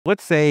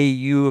Let's say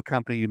you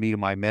accompany me to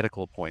my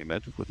medical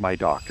appointment with my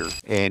doctor,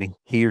 and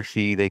he or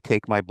she, they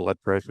take my blood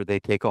pressure, they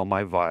take all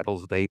my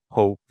vitals, they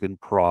poke and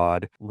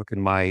prod, look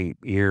in my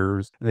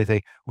ears, and they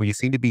say, well, you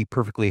seem to be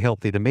perfectly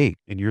healthy to me,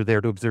 and you're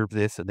there to observe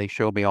this, and they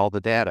show me all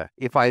the data.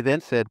 If I then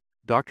said,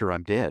 Doctor,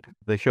 I'm dead.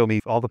 They show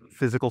me all the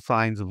physical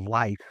signs of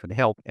life and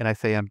health, and I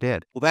say I'm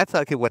dead. Well, that's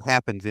okay what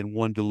happens in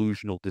one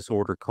delusional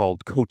disorder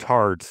called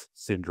Cotard's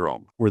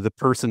syndrome, where the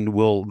person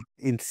will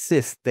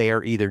insist they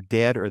are either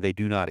dead or they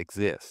do not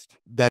exist.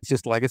 That's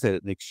just, like I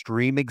said, an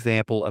extreme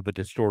example of a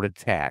distorted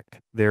tact.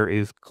 There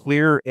is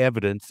clear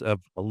evidence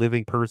of a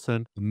living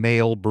person,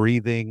 male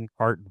breathing,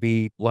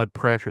 heartbeat, blood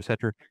pressure,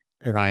 etc.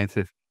 And I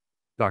insist,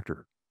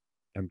 Doctor,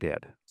 I'm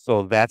dead.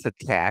 So that's a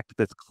tact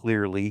that's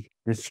clearly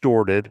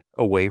distorted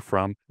away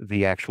from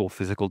the actual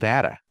physical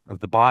data of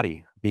the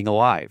body being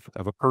alive,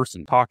 of a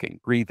person talking,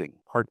 breathing,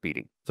 heart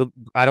beating. So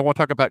I don't want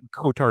to talk about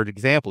Cotard's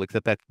example,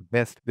 except that's the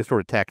best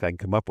distorted tact I can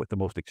come up with, the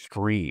most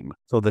extreme.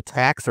 So the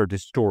tacts are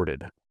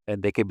distorted,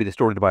 and they can be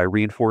distorted by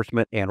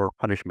reinforcement and or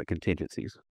punishment contingencies.